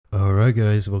Alright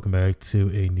guys, welcome back to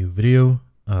a new video.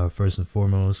 First and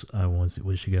foremost, I want to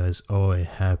wish you guys all a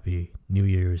happy New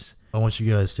Year's. I want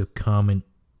you guys to comment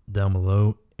down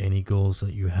below any goals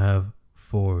that you have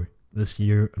for this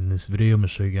year. In this video, I'm going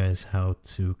to show you guys how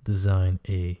to design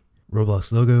a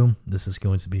Roblox logo. This is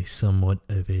going to be somewhat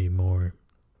of a more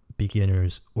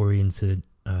beginners oriented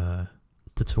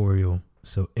tutorial,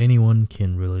 so anyone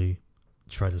can really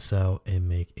try this out and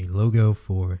make a logo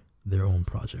for their own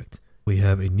project. We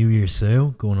have a New Year sale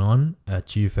going on at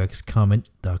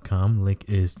gfxcomment.com. Link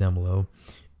is down below.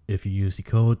 If you use the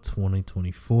code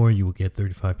 2024, you will get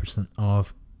 35%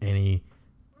 off any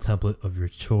template of your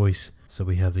choice. So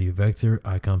we have the vector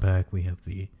icon pack. We have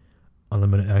the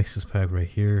unlimited access pack right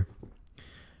here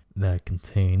that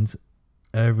contains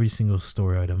every single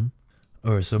story item.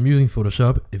 Alright, so I'm using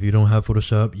Photoshop. If you don't have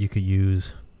Photoshop, you could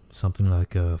use something like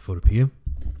Photopea.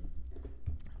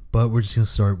 But we're just going to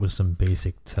start with some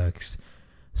basic text.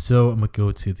 So I'm going to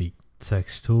go to the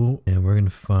text tool and we're going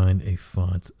to find a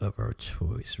font of our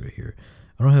choice right here.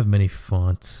 I don't have many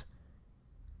fonts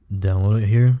downloaded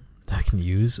here that I can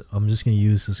use. I'm just going to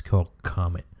use this called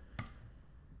Comet.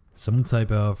 So I'm going to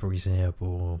type out, for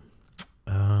example,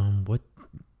 what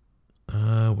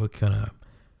kind of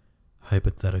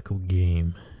hypothetical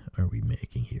game are we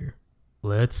making here?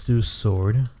 Let's do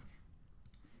sword.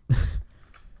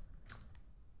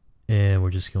 And we're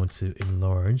just going to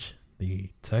enlarge the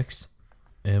text.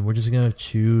 And we're just going to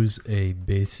choose a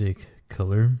basic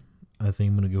color. I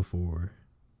think I'm going to go for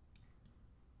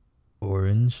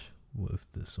orange with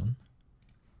this one.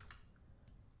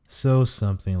 So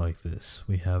something like this.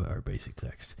 We have our basic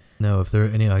text. Now, if there are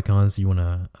any icons you want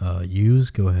to use,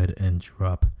 go ahead and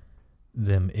drop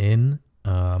them in.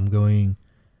 I'm going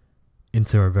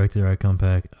into our vector icon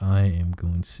pack. I am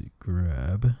going to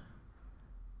grab...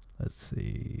 Let's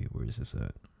see, where is this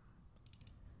at?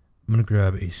 I'm going to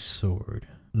grab a sword.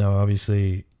 Now,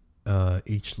 obviously,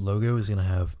 each logo is going to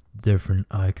have different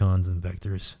icons and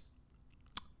vectors.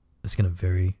 It's going to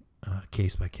vary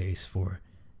case by case for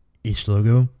each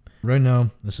logo. Right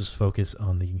now, let's just focus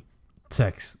on the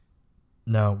text.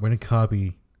 Now, we're going to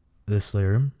copy this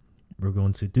layer. We're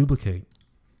going to duplicate.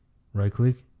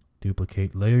 Right-click,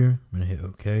 duplicate layer. I'm going to hit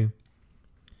OK.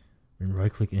 We're going to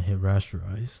right-click and hit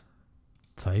rasterize.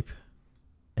 Type,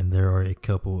 and there are a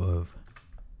couple of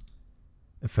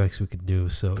effects we could do.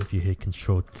 So if you hit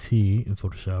Control T in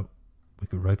Photoshop, we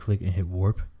could right click and hit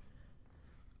warp.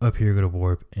 Up here, go to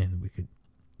warp, and we could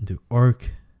do arc.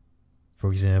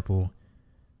 For example,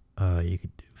 you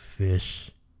could do fish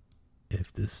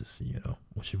if this is, you know,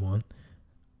 what you want.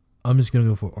 I'm just gonna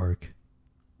go for arc.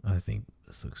 I think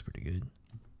this looks pretty good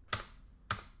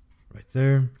right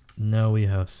there. Now we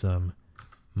have some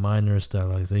minor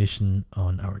stylization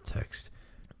on our text.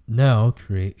 Now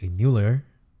create a new layer.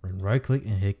 We're going to right click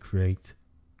and hit create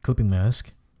clipping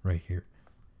mask right here.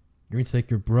 You're going to take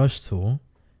your brush tool.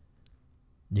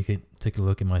 You could take a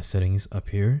look at my settings up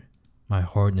here. My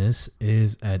hardness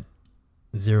is at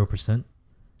 0%.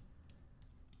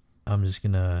 I'm just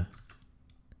going to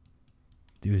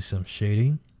do some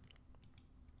shading.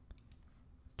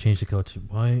 Change the color to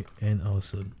white and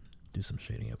also do some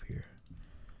shading up here.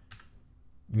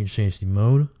 You can change the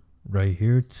mode right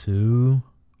here to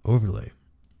overlay.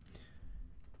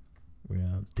 We're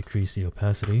gonna decrease the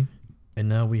opacity, and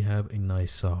now we have a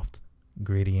nice soft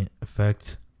gradient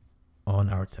effect on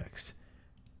our text.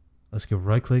 Let's go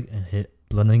right click and hit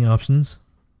blending options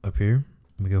up here.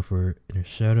 We go for inner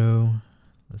shadow.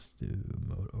 Let's do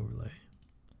mode overlay.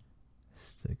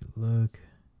 Let's take a look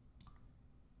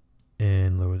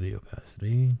and lower the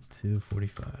opacity to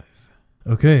 45.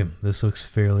 Okay, this looks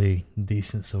fairly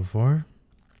decent so far.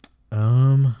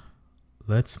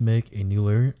 Let's make a new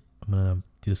layer. I'm gonna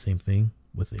do the same thing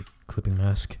with a clipping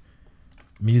mask.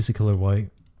 I'm gonna use the color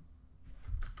white.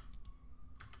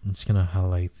 I'm just gonna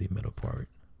highlight the middle part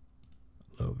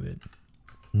a little bit.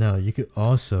 Now you could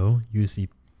also use the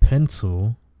pen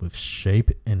tool with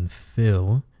shape and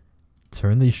fill.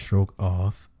 Turn the stroke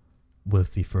off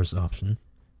with the first option.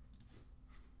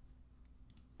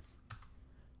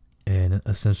 And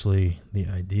essentially the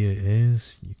idea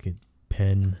is you could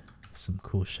pen some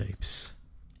cool shapes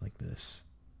like this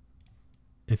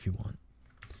if you want.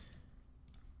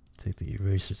 Take the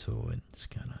eraser tool and just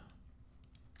kind of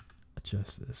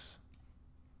adjust this.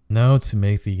 Now to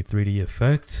make the 3D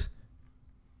effect,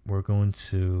 we're going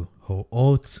to hold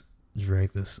Alt,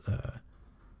 drag this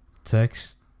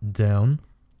text down.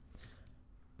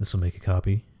 This will make a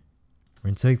copy. We're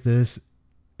going to take this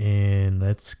and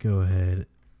let's go ahead.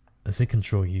 Let's hit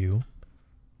Control U,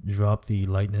 drop the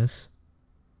lightness.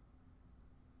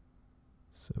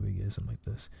 So we get something like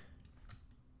this.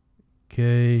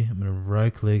 Okay, I'm gonna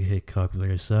right click, hit copy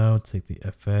layers out, take the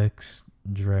FX,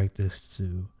 drag this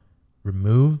to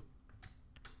remove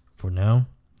for now.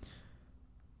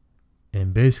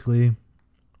 And basically,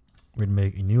 we're gonna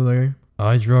make a new layer,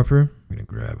 eyedropper. We're gonna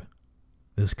grab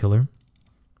this color,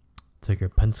 take our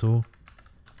pencil,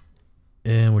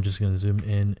 and we're just gonna zoom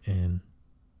in and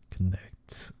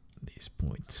connect these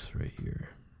points right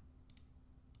here.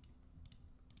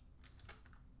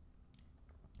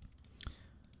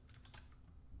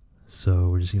 So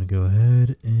we're just gonna go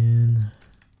ahead and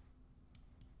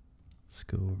let's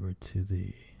go over to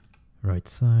the right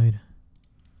side.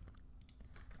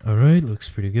 All right, looks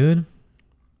pretty good.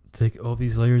 Take all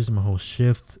these layers, I'm gonna hold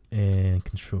shift and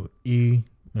control E.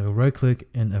 I'm gonna right click,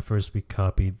 and at first we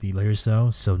copied the layer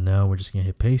style. So now we're just gonna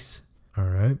hit paste. All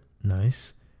right,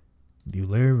 nice. New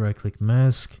layer, right click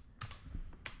mask.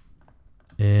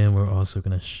 And we're also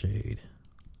gonna shade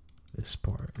this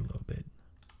part a little bit.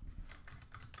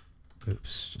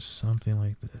 Oops, just something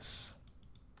like this.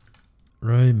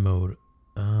 Right mode,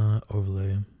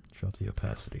 overlay, drop the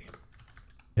opacity.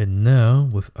 And now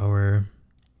with our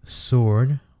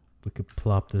sword, we could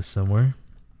plop this somewhere,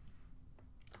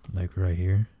 like right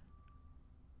here.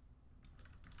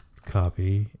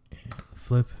 Copy and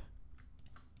flip.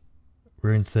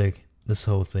 We're gonna take this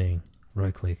whole thing,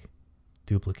 right click,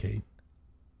 duplicate,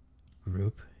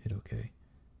 group, hit OK.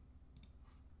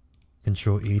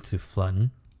 Control E to flatten.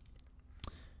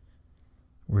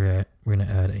 We're gonna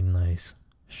add a nice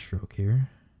stroke here.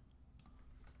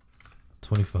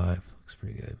 25 looks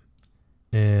pretty good.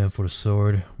 And for the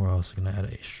sword, we're also gonna add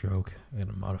a stroke. I'm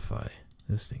gonna modify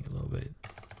this thing a little bit,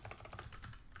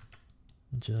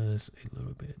 just a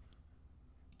little bit.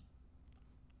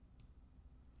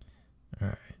 All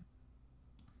right,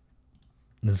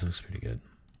 this looks pretty good.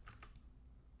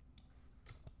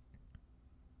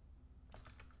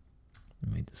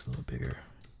 Make this a little bigger.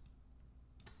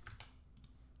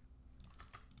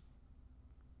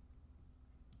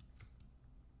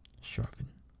 Sharpen.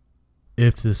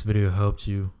 If this video helped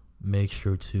you, make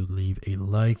sure to leave a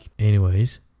like.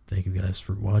 Anyways, thank you guys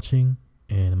for watching,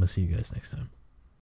 and I'm gonna see you guys next time.